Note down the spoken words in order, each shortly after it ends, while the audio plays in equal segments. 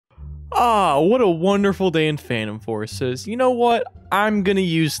Ah, what a wonderful day in Phantom Forces. You know what? I'm gonna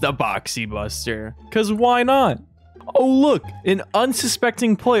use the Boxy Buster. Cause why not? Oh look, an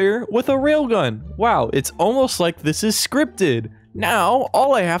unsuspecting player with a railgun. Wow, it's almost like this is scripted. Now,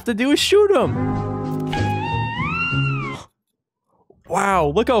 all I have to do is shoot him. Wow,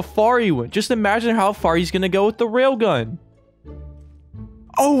 look how far he went. Just imagine how far he's gonna go with the railgun.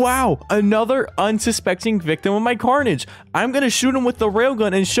 Oh wow, another unsuspecting victim of my carnage. I'm gonna shoot him with the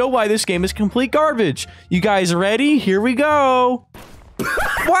railgun and show why this game is complete garbage. You guys ready? Here we go.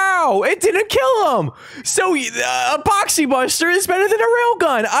 Wow, it didn't kill him. So a Boxy Buster is better than a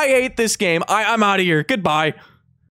railgun. I hate this game. I'm out of here. Goodbye.